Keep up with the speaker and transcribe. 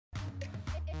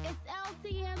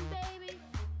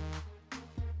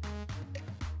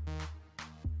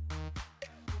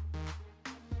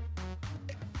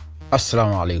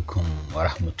Assalamu alaikum wa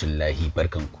rahmatullahi,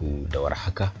 barkanku da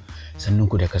warhaka,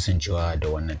 sannunku da kasancewa da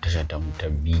wannan tasha ta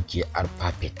BKR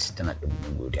Perfect tana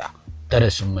ɗumbin godiya.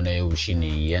 Darasinmu na yau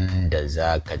shine yanda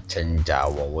za ka canja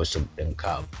wa wasu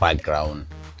ɗinka background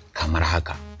kamar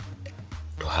haka.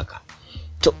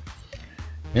 To,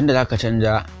 yanda za ka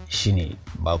canja shine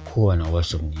ba kowane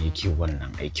wasu ne yake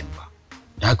wannan aikin ba.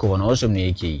 Haka wani wasu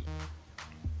ne yake yi?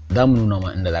 Za mu nuna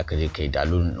ma inda za ka je kai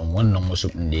download ɗin wannan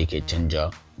wasu ɗin da yake canja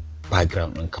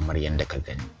background ɗin kamar yadda ka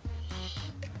gani.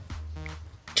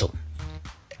 To,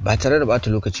 ba tare da bata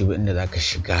lokaci ba, inda zaka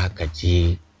shiga ka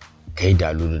je kai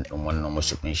downloading ɗin wannan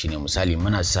wasu ɗin shine misali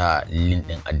muna sa link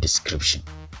ɗin a description.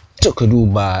 To ka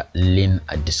duba link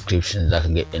a description zaka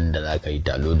ga inda zaka yi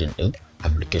downloading ɗin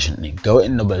application ɗin. Ga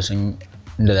wanda ba san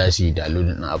inda za su yi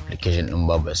downloading ɗin application ɗin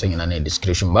ba san ina ne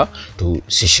description ba, to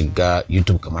su shiga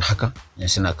YouTube kamar haka, in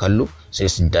suna kallo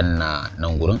sai su danna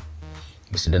nan gurin.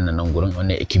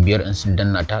 Wannan ikibiyar in sun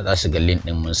danna ta za su ga link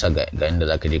din mun sa ga inda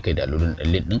zaka je kai downloading din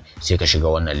link din, sai ka shiga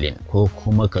wannan link ko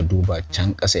kuma ka duba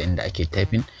can ƙasa inda ake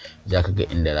typing zaka ga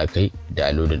inda zaka yi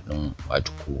downloading din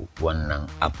wato ko wannan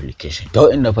application.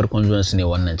 To inda farkon zuwan su ne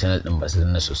wannan channel din ba su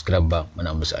danna subscribe ba,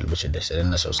 muna musu albishir da su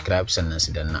danna subscribe sannan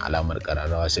su danna alamar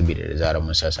kararrawa saboda da zarar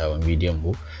mun sa sabon bidiyon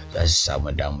mu za su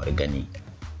samu damar gani.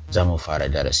 Za mu fara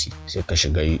darasi, sai ka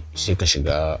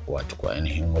shiga wato ko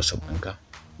ainihin WhatsApp ɗinka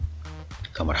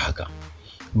kamar haka.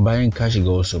 Bayan ka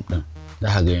shiga WhatsApp din za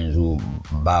ka ga yanzu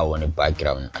ba wani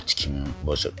background a cikin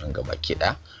WhatsApp din gaba ki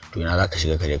ɗaya. To ina za ka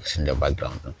shiga ka je ka canza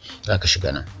background din? Za ka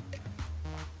shiga nan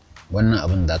wannan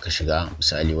abin da ka shiga,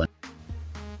 misali wannan,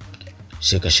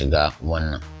 sai ka shiga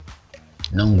wannan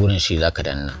nan gurin shi za ka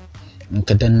danna. In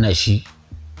ka danna shi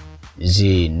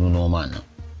zai nuno ma nan.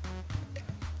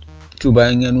 To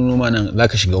bayan ya nuno ma nan za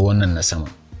ka shiga wannan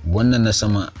na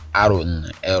sama, arrow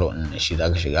din shi za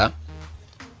ka shiga.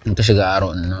 In ka shiga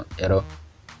arrow nan,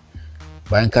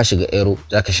 bayan ka shiga arrow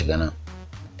za ka shiga nan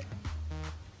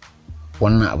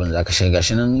wannan abin za ka shiga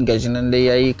gashi nan dai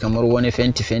yayi kamar wani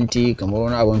fenti kamar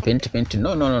wani abin fenti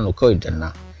no kawai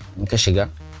danna. In ka shiga,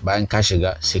 bayan ka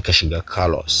shiga sai ka shiga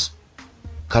colors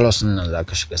nan za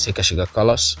ka shiga, sai ka shiga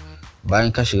colors. Bayan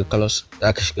ka shiga colors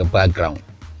za ka shiga background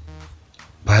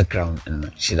din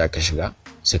nan shi za ka shiga,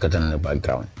 sai ka danna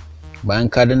background. Bayan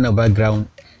ka danna background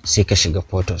sai ka shiga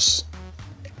photos.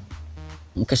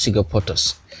 In ka shiga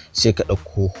photos sai ka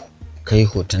ɗauko kai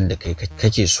hoton da kai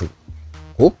kake so,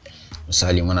 ko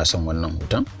misali muna son wannan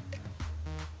hoton,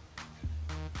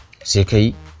 sai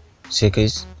kai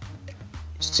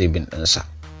saving ɗinsa.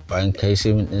 Bayan kai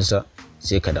saving ɗinsa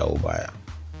sai ka dawo baya.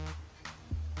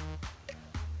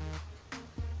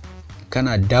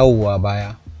 Kana dawowa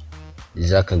baya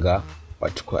za ka ga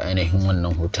wato ko ainihin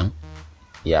wannan hoton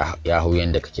ya hau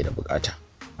yanda kake da bukata.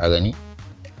 Ka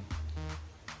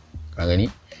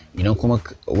gani? Idan kuma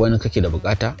wani kake da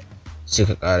bukata sai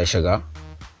ka ƙara shiga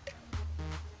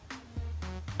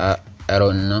a arrow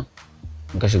nan.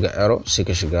 In ka shiga arrow sai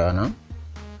ka shiga nan,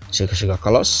 sai ka shiga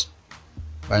colors.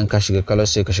 Bayan ka shiga colors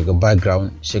sai ka shiga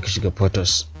background, sai ka shiga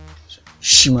photos.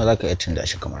 Shi ma za ka iya canza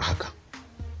shi kamar haka.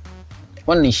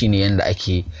 Wannan shine yanda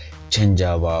ake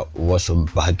canja ba wasu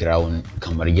background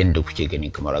kamar yadda kuke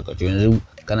gani kamar haka. To yanzu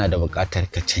kana da bukatar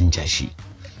ka canja shi,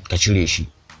 ka cire shi,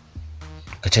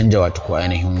 ka canja wato ko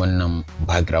ainihin wannan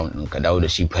background din, ka dawo da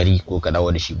shi fari ko ka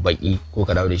dawo da shi baki ko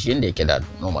ka dawo da shi yanda yake da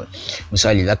normal.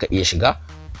 Misali zaka iya shiga,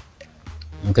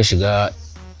 in ka shiga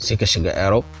sai ka shiga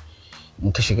arrow.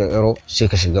 In ka shiga arrow sai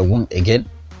ka shiga gun again,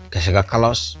 ka shiga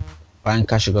colors. Bayan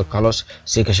ka shiga colors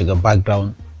sai ka shiga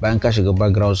background. Bayan ka shiga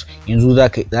background yanzu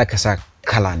zaka sa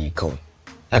kala ne kawai,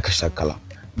 zaka sa kala.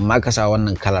 Amma ka sa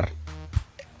wannan kalar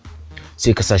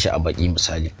sai ka sa shi a baki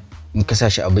misali. In ka sa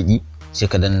shi a baki sai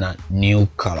ka danna new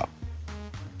color.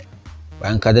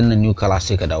 Bayan ka danna new color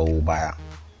sai ka dawo baya.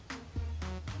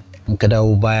 In ka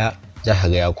dawo baya za ka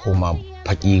ga ya koma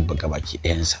baki baki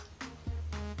ɗayansa.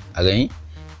 A gani?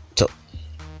 To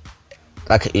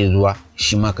za ka iya zuwa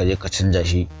shi ma ka je ka canja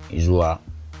shi zuwa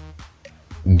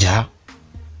ja,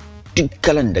 duk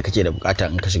kalan da kake da bukata.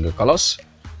 In ka shiga colors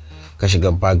ka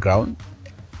shiga background,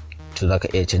 to za ka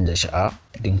iya canja shi a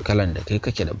duk kalan da kai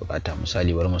kake da bukata.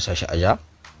 Misali bari mu sa shi a ja,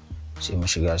 sai mu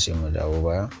shiga sai mu dawo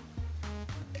baya.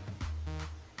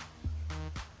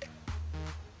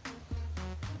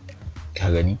 Ka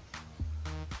gani?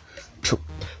 To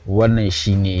wannan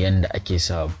shine yanda ake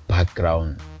sa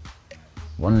background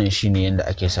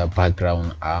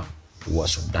a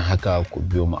wasu. Dan haka ku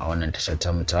biyo mu a wannan tashar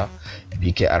ta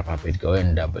BKR Perfect. Ga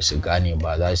wanda ba su gane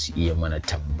ba za su iya mana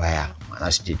tambaya,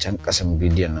 ma'ana su je can kasan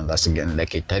bidiyon nan za su ga inda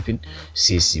ke typing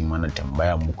sai su mana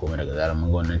tambaya, mu kuma daga zarar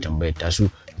mun ga wannan tambayar tasu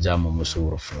za mu musu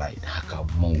reply. Dan haka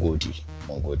mun gode.